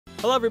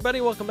Hello everybody,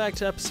 welcome back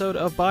to episode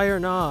of Buy or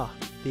Nah,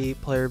 the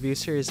player review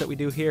series that we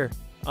do here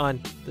on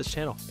this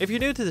channel. If you're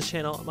new to this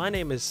channel, my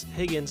name is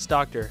Higgins,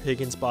 Dr.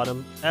 Higgins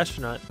Bottom,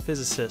 astronaut,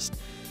 physicist,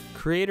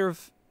 creator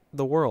of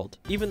the world.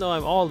 Even though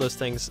I'm all those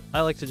things,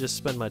 I like to just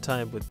spend my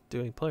time with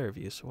doing player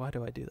reviews, so why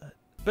do I do that?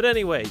 But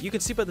anyway, you can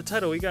see by the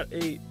title, we got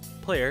a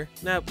player.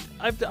 Now,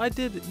 I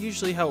did,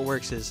 usually how it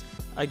works is,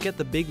 I get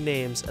the big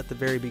names at the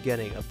very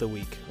beginning of the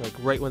week, like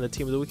right when the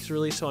team of the week is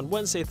released. So on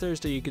Wednesday,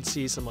 Thursday, you could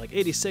see some like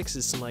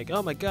 86s, some like,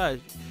 oh my god,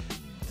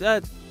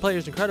 that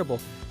player's incredible.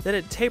 Then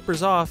it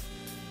tapers off,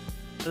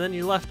 and then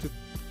you're left with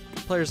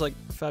players like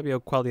Fabio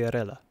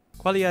Quagliarella.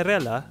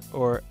 Quagliarella,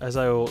 or as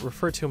I will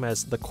refer to him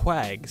as the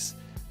Quags,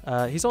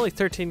 he's only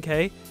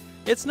 13k.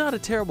 It's not a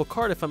terrible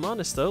card if I'm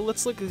honest though.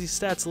 Let's look at these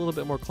stats a little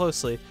bit more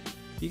closely.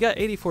 You got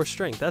 84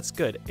 strength, that's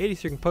good.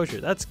 83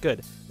 composure, that's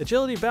good.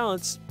 Agility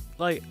balance,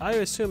 like, I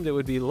assumed it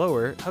would be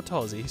lower. How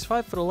tall is he? He's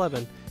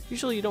 5'11".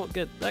 Usually you don't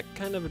get that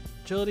kind of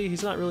agility.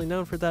 He's not really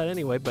known for that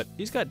anyway, but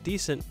he's got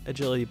decent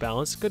agility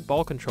balance, good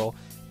ball control.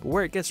 But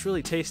where it gets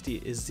really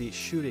tasty is the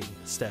shooting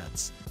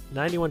stats.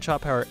 91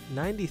 shot power,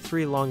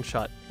 93 long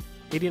shot,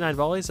 89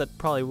 volleys. That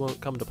probably won't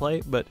come to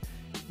play, but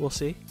we'll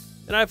see.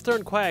 And I've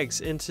thrown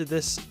Quags into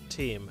this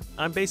team.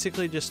 I'm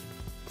basically just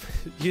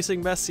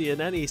using Messi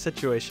in any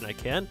situation I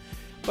can.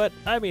 But,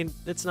 I mean,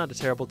 it's not a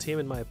terrible team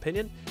in my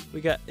opinion.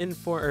 We got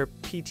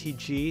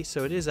PTG,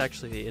 so it is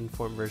actually the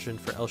Inform version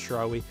for El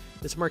Shaarawy.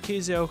 It's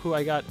Marquisio, who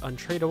I got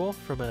untradeable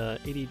from a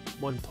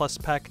 81 plus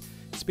pack.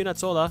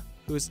 Spinazzola,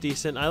 who is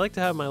decent. I like to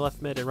have my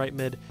left mid and right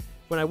mid.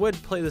 When I would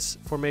play this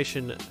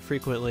formation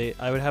frequently,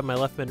 I would have my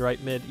left mid,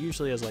 right mid,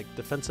 usually as like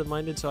defensive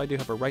minded, so I do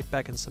have a right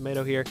back in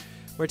Semedo here.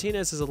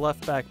 Martinez is a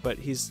left back, but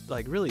he's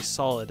like really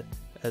solid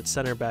at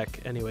center back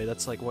anyway.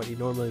 That's like what he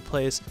normally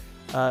plays.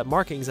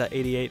 Marking's at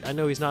 88. I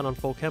know he's not on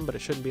full chem, but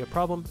it shouldn't be a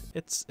problem.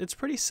 It's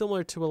pretty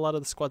similar to a lot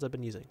of the squads I've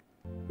been using.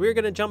 We're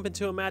going to jump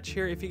into a match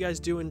here. If you guys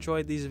do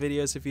enjoy these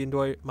videos, if you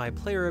enjoy my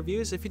player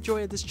reviews, if you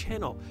enjoy this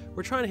channel,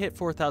 we're trying to hit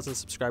 4,000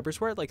 subscribers.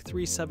 We're at like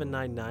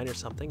 3,799 or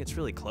something. It's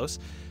really close.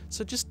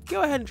 So just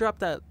go ahead and drop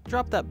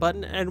that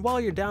button. And while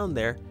you're down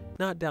there,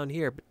 not down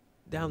here, but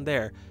down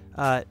there,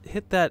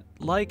 hit that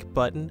like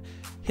button,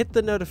 hit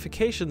the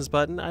notifications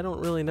button. I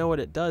don't really know what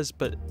it does,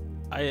 but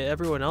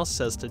everyone else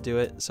says to do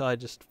it, so I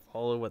just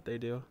follow what they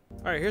do.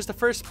 All right, here's the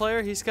first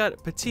player. He's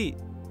got Petit,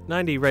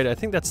 90 right. I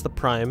think that's the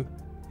prime.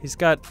 He's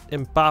got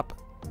Mbop.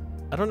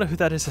 I don't know who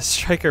that is as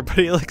striker, but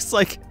he looks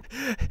like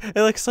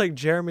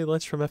Jeremy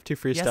Lynch from F2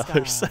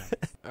 Freestylers. Yes,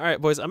 all right,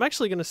 boys. I'm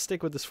actually gonna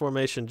stick with this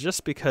formation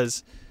just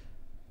because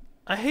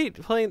I hate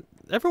playing.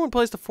 Everyone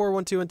plays the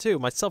 4-1-2-1-2,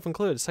 myself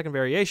included, second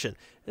variation,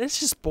 and it's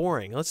just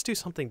boring. Let's do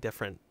something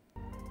different.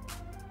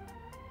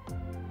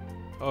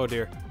 Oh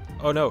dear.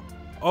 Oh no.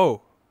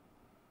 Oh.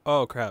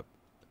 Oh crap.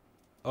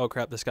 Oh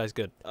crap, this guy's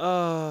good.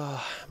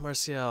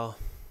 Martial.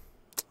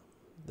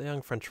 The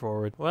young French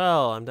forward.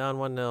 Well, I'm down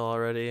 1-0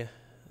 already,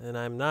 and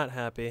I'm not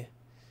happy.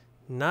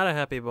 Not a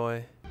happy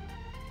boy.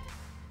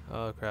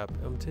 Oh crap.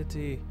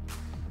 Titi.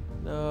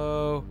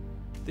 No.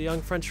 The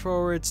young French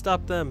forward,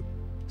 stop them.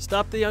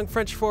 Stop the young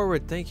French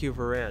forward. Thank you,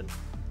 Varane.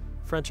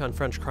 French on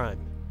French crime.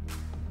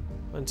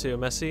 1-2,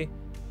 Messi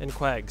and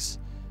Quags.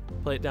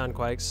 Play it down,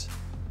 Quags.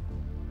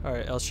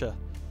 Alright, Elsha.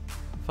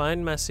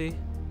 Find Messi.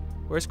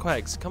 Where's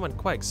Quags? Come on,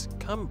 Quags.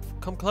 Come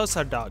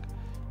closer, dog.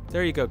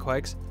 There you go,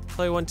 Quags.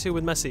 Play 1-2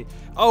 with Messi.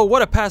 Oh,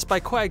 what a pass by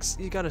Quags.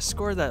 You gotta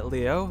score that,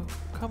 Leo.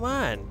 Come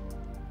on.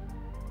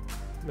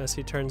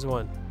 Messi turns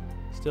one.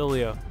 Still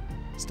Leo.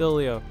 Still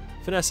Leo.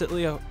 Finesse it,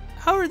 Leo.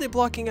 How are they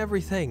blocking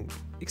everything?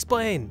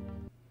 Explain.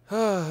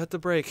 At the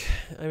break,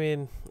 I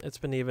mean, it's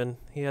been even.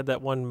 He had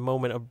that one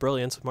moment of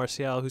brilliance with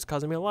Martial, who's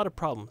causing me a lot of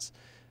problems.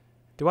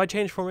 Do I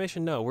change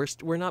formation? No,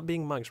 we're not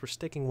being monks. We're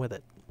sticking with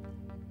it.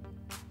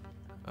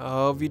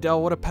 Oh,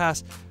 Vidal, what a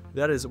pass.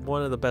 That is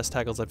one of the best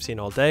tackles I've seen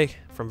all day.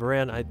 From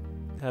Varane, I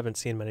haven't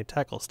seen many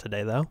tackles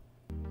today, though.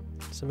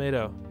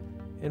 Semedo.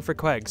 In for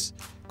Quags.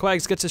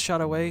 Quags gets his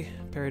shot away.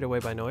 Parried away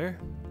by Neuer.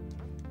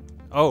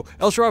 Oh,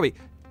 El Shaarawy.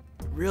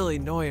 Really,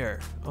 Neuer.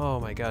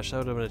 Oh my gosh, that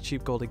would have been a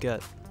cheap goal to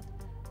get.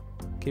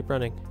 Keep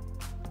running.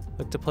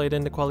 Look to play it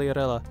into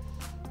Quagliarella.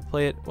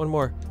 Play it. One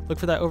more. Look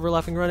for that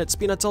overlapping run. It's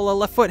Spinazzola.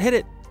 Left foot. Hit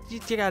it. You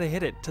gotta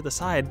hit it to the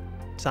side,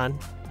 son.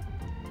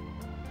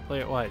 Play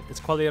it wide. It's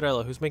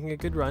Quagliarella who's making a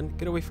good run.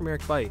 Get away from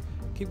Eric Bailly.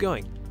 Keep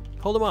going.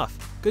 Hold him off.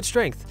 Good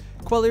strength.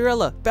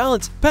 Quagliarella.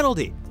 Balance.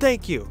 Penalty.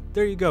 Thank you.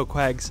 There you go,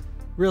 Quags.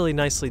 Really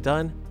nicely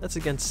done. That's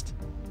against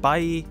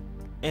Bailly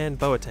and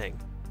Boateng.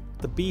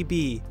 The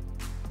BB.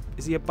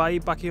 Is he a Bailly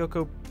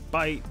Bakayoko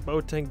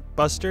Boateng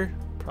buster?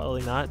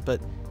 Probably not, but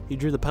he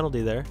drew the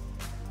penalty there.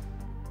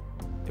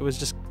 It was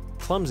just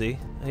clumsy.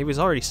 He was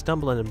already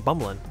stumbling and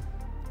bumbling.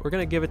 We're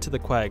going to give it to the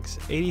Quags.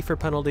 80 for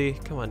penalty.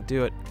 Come on,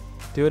 do it.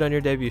 Do it on your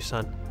debut,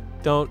 son.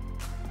 Don't.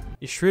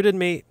 You shrewded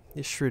me.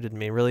 You shrewded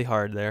me really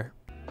hard there.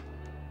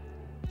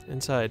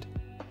 Inside.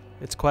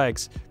 It's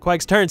Quags.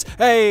 Quags turns.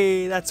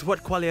 Hey, that's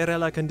what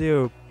Quagliarella can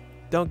do.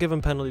 Don't give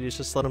him penalties.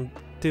 Just let him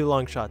do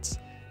long shots.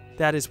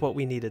 That is what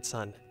we needed,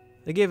 son.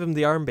 They gave him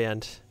the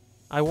armband.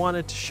 I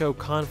wanted to show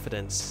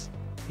confidence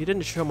He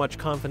didn't show much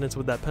confidence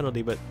with that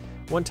penalty, but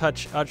one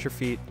touch, out your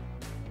feet.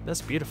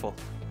 That's beautiful.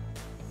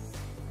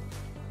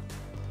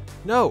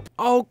 No!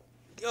 Oh!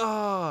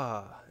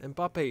 Ah!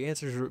 Mbappe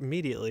answers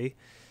immediately.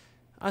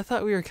 I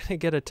thought we were going to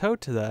get a toe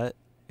to that.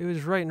 It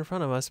was right in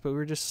front of us, but we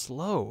were just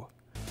slow.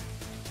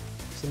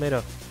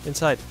 Semedo,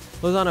 inside.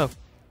 Lozano.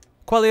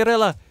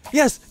 Quagliarella.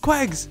 Yes!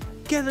 Quags!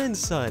 Get in,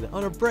 son!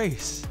 On a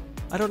brace.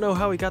 I don't know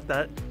how he got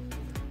that.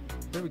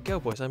 There we go,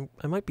 boys.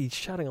 I might be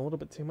shouting a little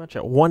bit too much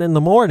at 1 in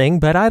the morning,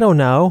 but I don't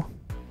know.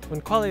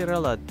 When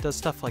Quagliarella does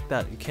stuff like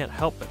that, you can't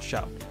help but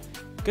shout.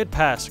 Good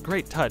pass.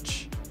 Great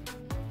touch.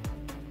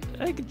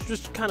 I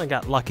just kind of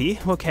got lucky.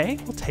 Okay,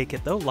 we'll take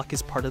it, though. Luck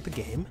is part of the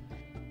game.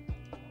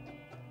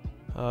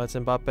 It's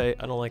Mbappe.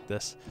 I don't like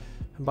this.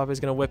 Mbappe's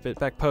going to whip it.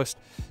 Back post.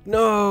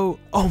 No!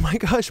 Oh my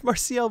gosh,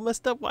 Martial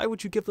messed up. Why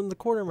would you give them the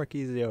corner,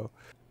 Marquisio?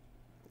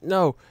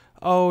 No.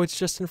 Oh, it's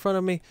just in front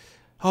of me.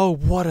 Oh,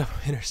 what an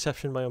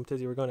interception by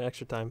Umtiti. We're going to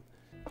extra time.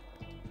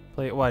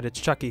 Play it wide. It's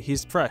Chucky.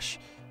 He's fresh.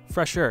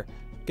 Fresher.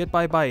 Get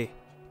by.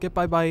 Get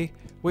by.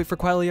 Wait for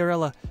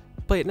Quagliarella.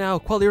 Play it now.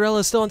 Quagliarella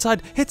is still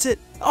inside. Hits it.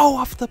 Oh,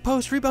 off the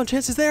post. Rebound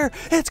chance is there.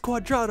 It's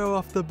Cuadrado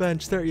off the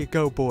bench. There you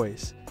go,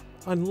 boys.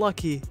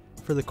 Unlucky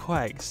for the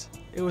Quags.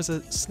 It was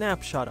a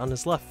snapshot on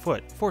his left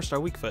foot. 4-star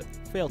weak foot.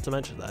 Failed to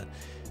mention that.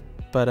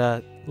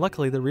 But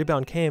luckily the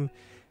rebound came,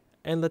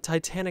 and the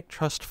Titanic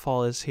trust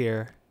fall is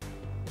here.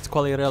 It's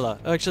Quagliarella.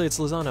 Oh, actually, it's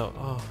Lozano.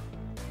 Oh.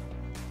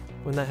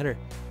 Win that header.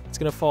 It's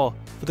going to fall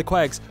for the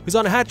Quags, who's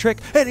on a hat trick,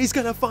 and he's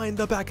going to find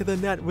the back of the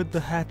net with the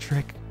hat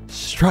trick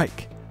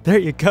strike. There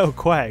you go,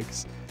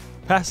 Quags.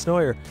 Pass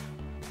Neuer.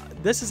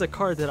 This is a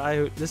card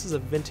that this is a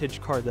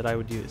vintage card that I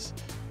would use.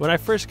 When I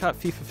first got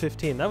FIFA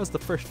 15, that was the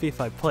first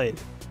FIFA I played.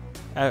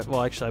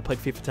 Well, actually, I played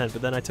FIFA 10,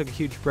 but then I took a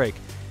huge break.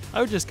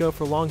 I would just go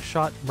for long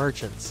shot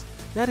merchants.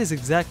 That is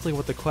exactly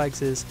what the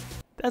Quags is.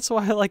 That's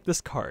why I like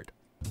this card.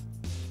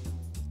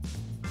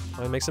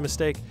 Oh, he makes a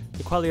mistake.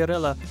 The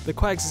Quagliarella. The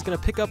Quags is going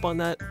to pick up on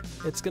that.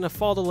 It's going to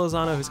fall to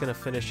Lozano, who's going to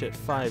finish it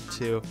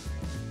 5-2.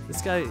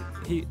 This guy,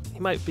 he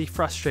might be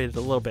frustrated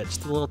a little bit,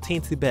 just a little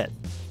teensy bit.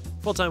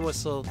 Full-time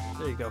whistle.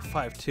 There you go,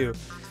 5-2. It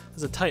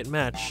was a tight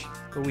match,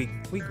 but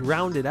we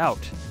grounded out.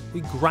 We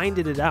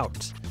grinded it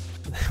out.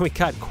 We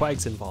got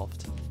Quags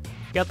involved.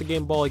 He got the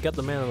game ball. He got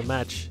the man of the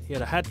match. He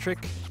had a hat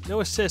trick, no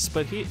assists,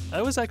 but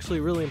I was actually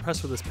really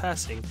impressed with his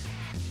passing.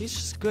 He's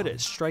just good at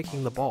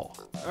striking the ball.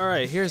 All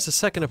right, here's the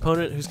second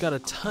opponent who's got a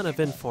ton of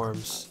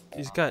informs.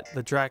 He's got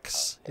the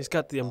Drax, he's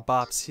got the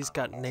Mbaps, he's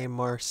got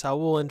Neymar,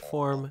 Saul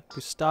inform,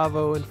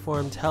 Gustavo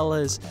inform,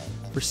 Telles,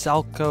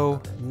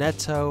 Versalco,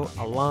 Neto,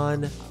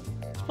 Alan.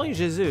 He's playing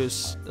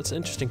Jesus. That's an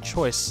interesting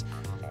choice.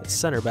 It's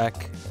center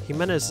back.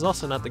 Jimenez is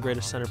also not the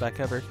greatest center back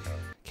ever.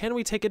 Can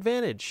we take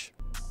advantage?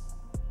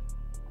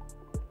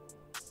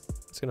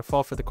 It's going to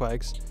fall for the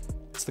Quags.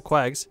 It's the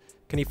Quags.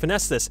 Can he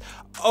finesse this?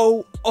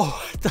 Oh,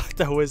 I thought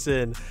that was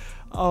in.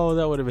 Oh,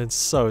 that would have been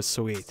so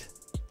sweet.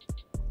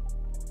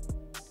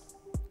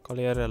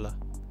 Quagliarella.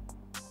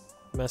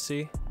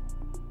 Messi.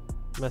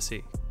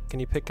 Can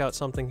you pick out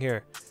something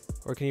here?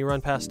 Or can you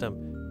run past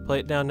him? Play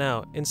it down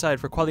now. Inside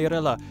for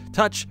Quagliarella.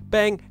 Touch.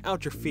 Bang.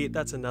 Out your feet.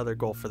 That's another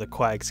goal for the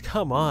Quags.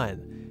 Come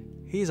on.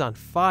 He's on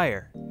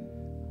fire.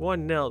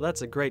 1-0.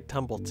 That's a great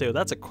tumble, too.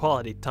 That's a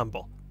quality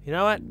tumble. You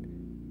know what?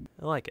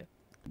 I like it.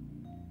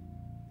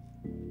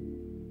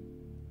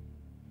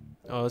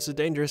 Oh, this is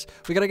dangerous.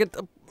 We gotta get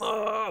the...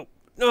 Oh,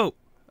 no!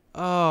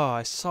 Oh,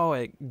 I saw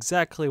it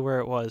exactly where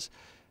it was.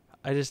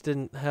 I just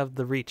didn't have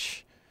the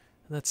reach.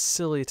 And that's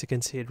silly to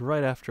concede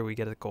right after we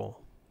get a goal.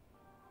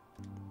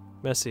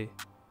 Messi.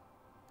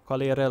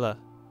 Quagliarella.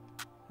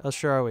 El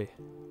Shaarawy.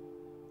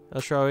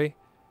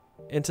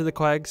 Into the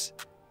Quags.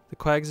 The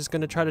Quags is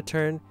going to try to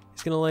turn.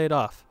 He's going to lay it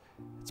off.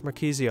 It's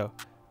Marquisio.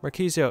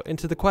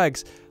 Into the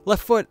Quags.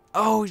 Left foot.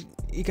 Oh,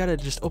 you got to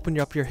just open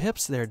up your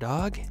hips there,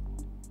 dog.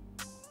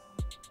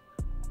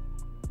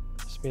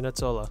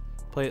 Spinazzola.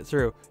 Play it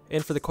through.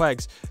 In for the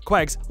Quags.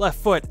 Quags, left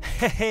foot.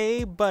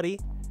 Hey, buddy.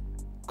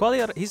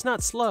 Quagliarella, he's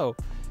not slow.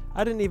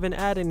 I didn't even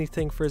add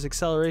anything for his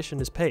acceleration,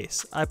 his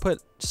pace. I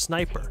put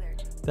sniper.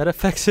 That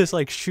affects his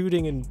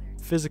shooting and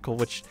physical,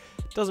 which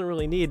doesn't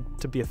really need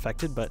to be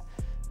affected, but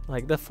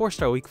the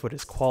 4-star weak foot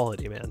is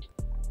quality, man.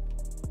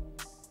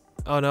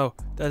 Oh no,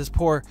 that is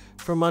poor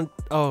from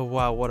oh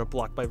wow, what a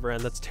block by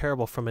Varane. That's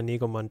terrible from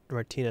Inigo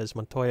Martinez.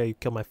 Montoya, you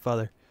killed my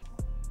father.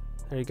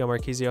 There you go,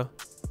 Marquisio.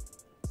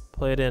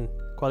 Play it in.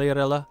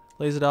 Quagliarella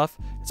lays it off.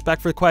 It's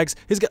back for the Quags.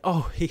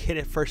 He hit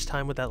it first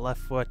time with that left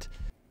foot.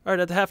 All right,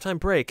 at the halftime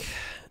break,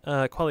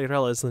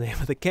 Quagliarella is the name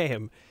of the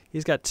game.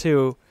 He's got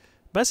 2.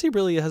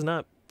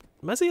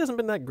 Messi hasn't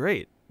been that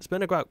great. It's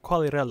been about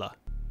Quagliarella.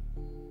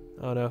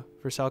 Oh no,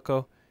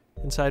 Versalco.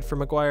 Inside for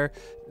Maguire.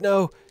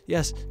 No,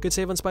 yes, good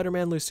save on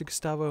Spider-Man. Lose to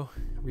Gustavo.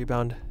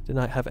 Rebound did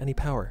not have any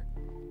power.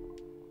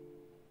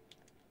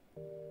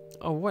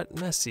 Oh, what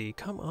Messi?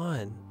 Come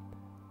on.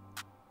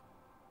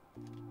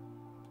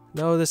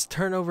 No, this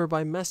turnover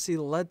by Messi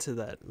led to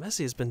that.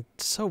 Messi has been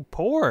so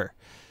poor.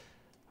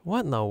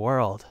 What in the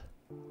world?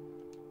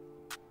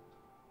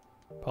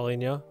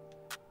 Paulinho.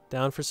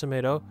 Down for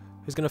Semedo.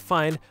 who's going to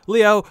find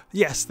Leo.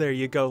 Yes, there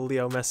you go,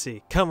 Leo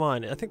Messi. Come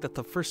on. I think that's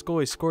the first goal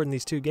he scored in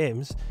these 2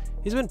 games.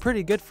 He's been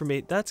pretty good for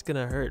me. That's going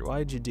to hurt.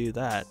 Why'd you do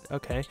that?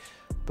 Okay.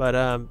 But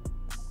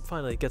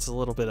finally gets a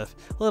little bit of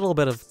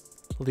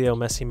Leo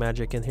Messi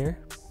magic in here.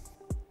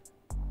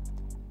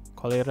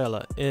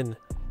 Quagliarella in.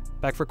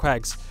 Back for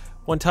Quags.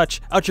 One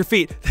touch. Out your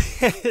feet.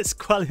 It's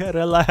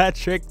Quagliarella hat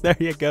trick. There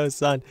you go,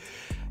 son.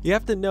 You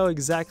have to know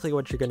exactly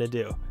what you're going to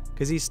do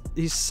because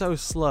he's so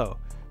slow.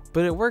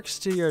 But it works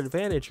to your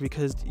advantage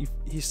because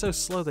he's so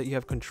slow that you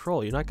have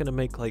control. You're not going to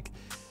make like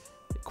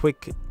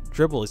quick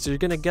dribbles. So you're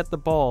going to get the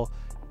ball,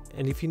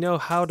 and if you know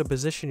how to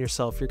position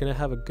yourself, you're going to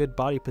have a good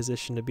body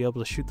position to be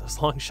able to shoot those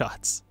long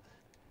shots.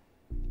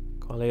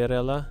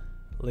 Quagliarella,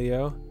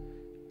 Leo,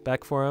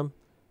 back for him.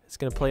 It's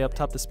going to play up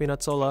top to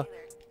Spinazzola.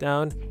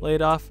 Down, lay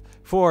it off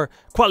for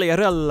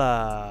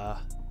Quagliarella.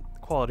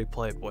 Quality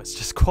play, boys.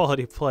 Just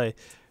quality play.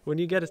 When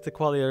you get it to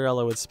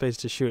Quagliarella with space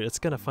to shoot, it's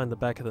going to find the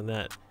back of the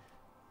net.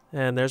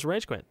 And there's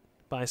Rage Quit.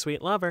 Bye,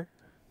 sweet lover.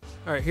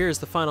 All right, here's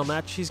the final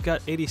match. He's got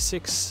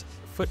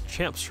 86-foot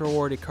champs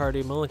reward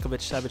Icardi,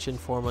 Milinkovic, Savic,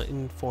 Informa,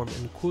 Inform,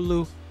 and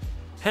Kulu.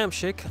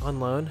 Hamshik on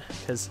loan,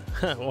 because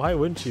why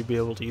wouldn't you be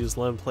able to use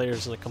loan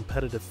players in a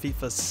competitive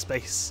FIFA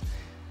space?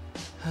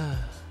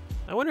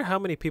 I wonder how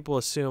many people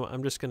assume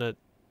I'm just going to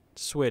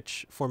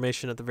switch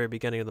formation at the very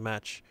beginning of the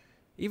match.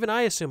 Even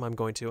I assume I'm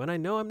going to, and I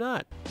know I'm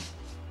not.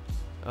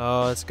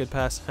 Oh, that's a good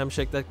pass.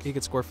 Hamshik, that he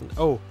could score from...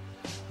 Oh,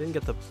 didn't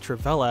get the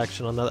Trivella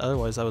action on that,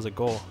 otherwise that was a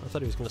goal. I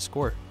thought he was going to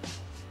score.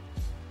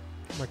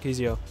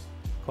 Marquisio.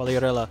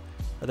 Quagliarella.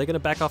 Are they going to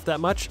back off that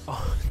much?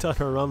 Oh,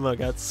 Donnarumma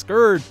got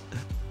scared.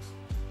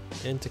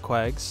 Into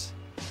Quags.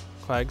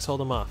 Quags,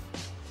 hold him off.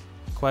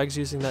 Quags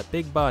using that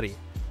big body.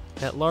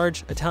 That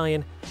large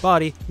Italian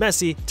body.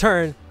 Messi,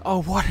 turn.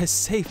 Oh, what a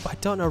save by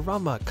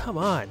Donnarumma. Come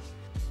on.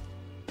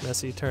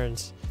 Messi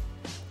turns.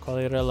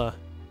 Quagliarella.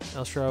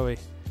 El Shaarawy.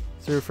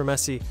 Through for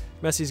Messi.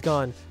 Messi's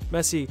gone.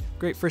 Messi,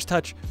 great first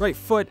touch. Right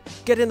foot.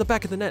 Get in the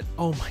back of the net.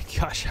 Oh my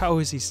gosh, how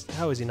is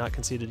he not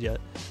conceded yet?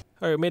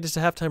 All right, we made it to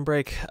halftime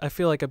break. I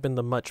feel like I've been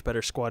the much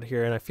better squad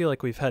here, and I feel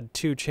like we've had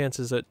 2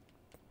 chances that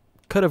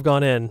could have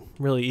gone in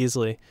really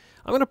easily.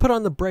 I'm going to put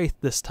on the Braith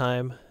this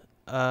time.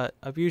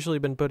 I've usually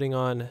been putting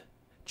on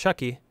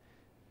Chucky,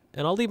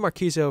 and I'll leave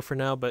Marquisio for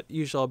now, but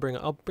usually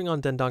I'll bring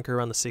on Dendonker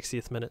around the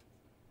 60th minute.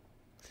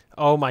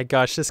 Oh my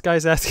gosh, this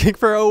guy's asking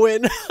for a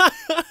win.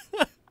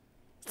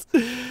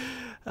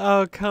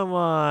 Oh, come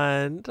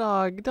on.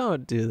 Dog,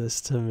 don't do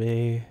this to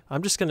me.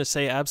 I'm just going to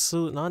say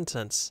absolute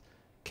nonsense.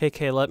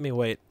 KK, let me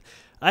wait.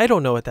 I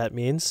don't know what that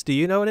means. Do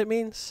you know what it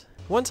means?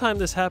 One time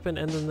this happened,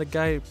 and then the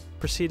guy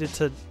proceeded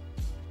to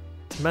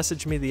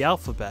message me the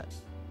alphabet.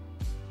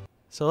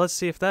 So let's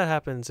see if that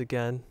happens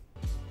again.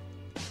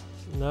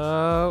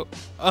 No.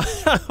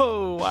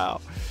 Oh, wow.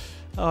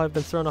 Oh, I've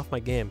been thrown off my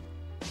game.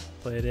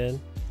 Play it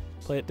in.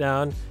 Play it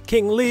down.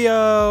 King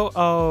Leo.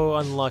 Oh,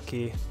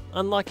 unlucky.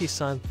 Unlucky,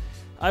 son.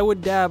 I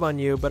would dab on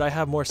you, but I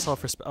have more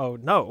self-respect. Oh,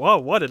 no. Whoa,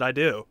 what did I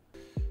do?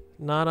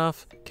 Not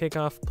off. Kick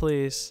off,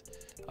 please.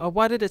 Oh,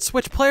 why did it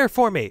switch player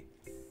for me?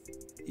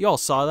 You all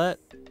saw that?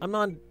 I'm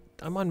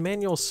on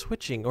manual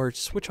switching, or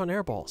switch on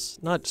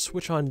airballs, not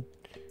switch on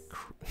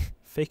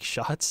fake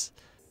shots.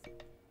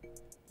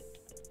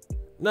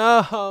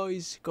 No, he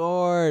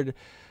scored.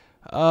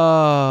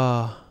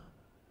 Oh,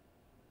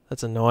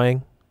 that's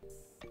annoying.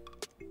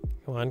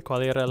 Come on,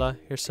 Quagliarella.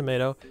 Here's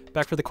Semedo.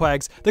 Back for the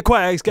Quags. The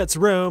Quags gets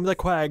room. The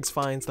Quags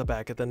finds the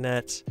back of the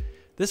net.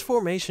 This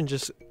formation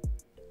just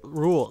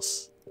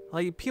rules.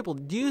 Like, people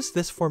use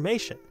this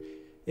formation.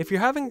 If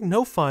you're having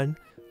no fun,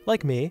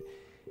 like me,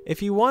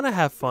 if you want to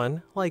have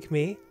fun, like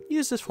me,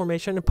 use this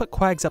formation and put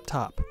Quags up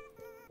top.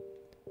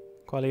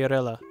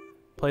 Quagliarella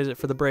plays it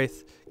for the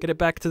Braith. Get it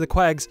back to the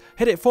Quags.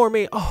 Hit it for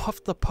me. Oh,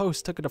 off the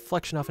post. Took a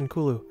deflection off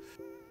Nkulu.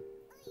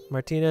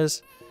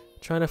 Martinez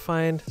trying to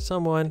find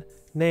someone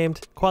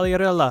named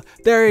Quagliarella.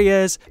 There he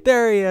is.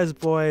 There he is,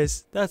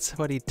 boys. That's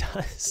what he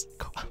does.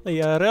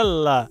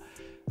 Quagliarella.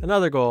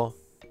 Another goal.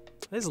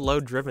 His low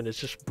driven is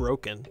just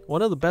broken.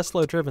 One of the best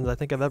low drivens I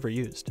think I've ever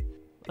used.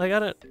 Like,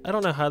 I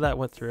don't know how that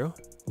went through.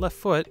 Left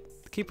foot.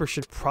 The keeper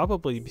should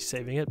probably be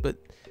saving it, but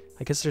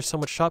I guess there's so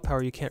much shot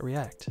power you can't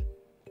react.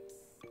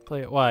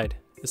 Play it wide.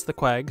 It's the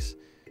Quags.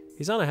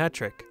 He's on a hat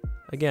trick.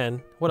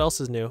 Again, what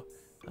else is new?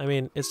 I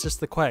mean, it's just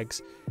the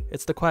Quags.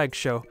 It's the Quags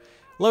show.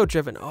 Low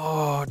driven.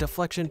 Oh,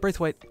 deflection.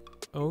 Braithwaite.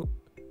 Oh,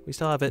 we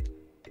still have it.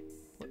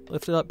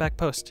 Lift it up, back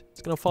post.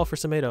 It's going to fall for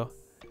Semedo.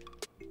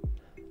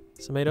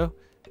 Semedo,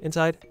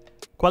 inside.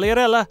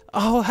 Quagliarella.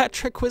 Oh, hat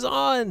trick was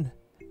on.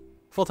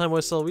 Full-time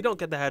whistle. We don't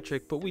get the hat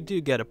trick, but we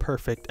do get a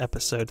perfect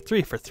episode.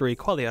 3 for 3.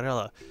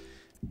 Quagliarella,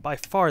 by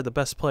far the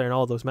best player in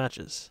all those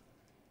matches.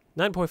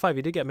 9.5.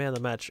 He did get man of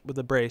the match with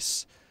the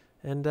brace.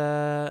 And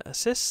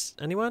assists?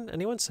 Anyone?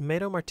 Anyone?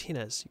 Semedo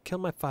Martinez. You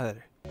killed my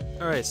father.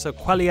 All right, so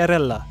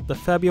Quagliarella, the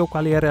Fabio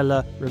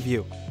Quagliarella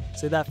review.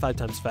 Say that 5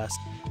 times fast.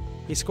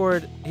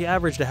 He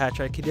averaged a hat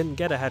trick. He didn't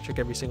get a hat trick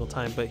every single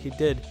time, but he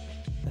did.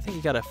 I think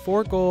he got a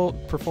 4-goal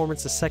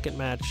performance the second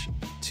match,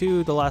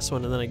 2 the last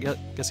one, and then I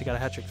guess he got a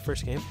hat trick the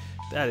first game.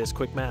 That is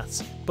quick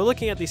maths. But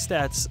looking at these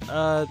stats,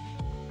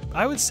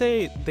 I would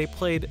say they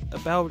played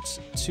about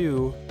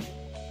to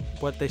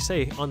what they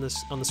say on the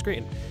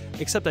screen.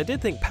 Except I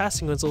did think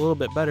passing was a little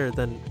bit better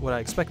than what I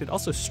expected.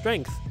 Also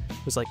strength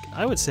was like,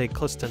 I would say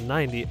close to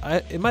 90.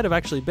 It might have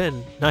actually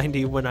been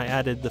 90 when I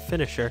added the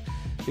finisher,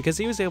 because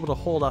he was able to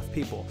hold off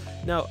people.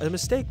 Now, a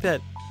mistake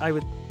that I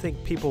would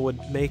think people would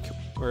make,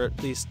 or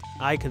at least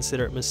I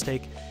consider it a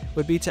mistake,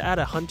 would be to add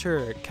a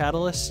hunter or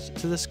catalyst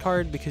to this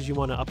card because you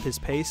want to up his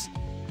pace.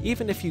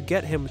 Even if you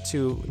get him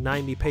to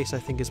 90 pace, I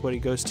think is what he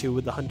goes to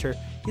with the hunter,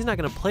 he's not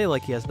going to play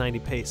like he has 90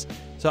 pace.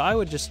 So I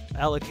would just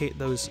allocate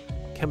those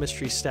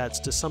chemistry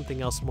stats to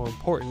something else more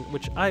important,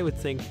 which I would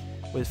think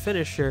with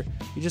finisher,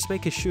 you just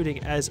make his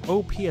shooting as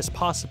OP as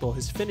possible.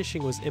 His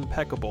finishing was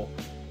impeccable.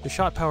 The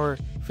shot power,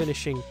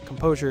 finishing,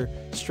 composure,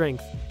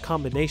 strength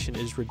combination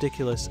is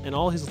ridiculous, and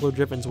all his low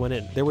drivens went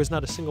in. There was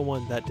not a single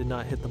one that did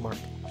not hit the mark.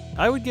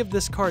 I would give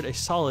this card a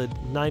solid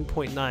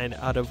 9.9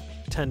 out of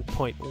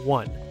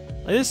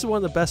 10.1. This is one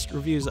of the best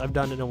reviews I've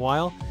done in a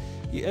while.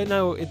 I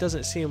know it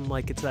doesn't seem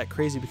like it's that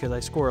crazy because I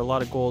score a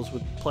lot of goals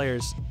with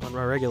players on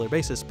a regular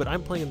basis, but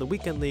I'm playing in the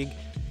weekend league,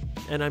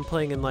 and I'm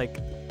playing in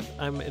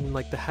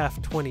the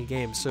half 20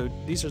 games, so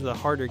these are the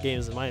harder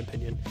games in my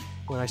opinion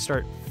when I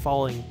start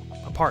falling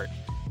apart.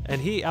 And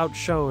he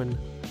outshone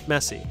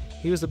Messi.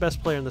 He was the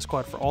best player in the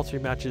squad for all 3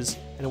 matches,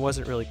 and it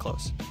wasn't really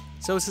close.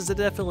 So this is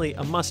definitely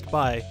a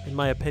must-buy in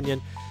my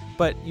opinion,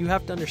 but you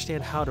have to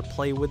understand how to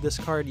play with this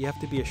card. You have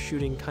to be a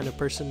shooting kind of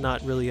person,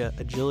 not really a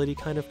agility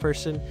kind of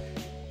person.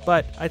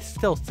 But I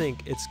still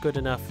think it's good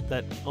enough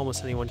that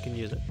almost anyone can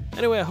use it.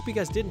 Anyway, I hope you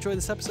guys did enjoy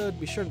this episode.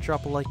 Be sure to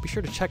drop a like. Be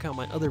sure to check out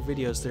my other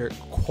videos. They're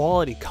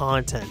quality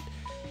content.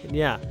 And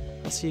yeah,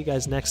 I'll see you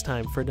guys next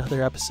time for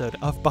another episode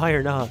of Buy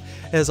or Nah.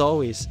 As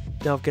always,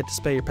 don't forget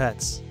to spay your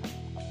pets.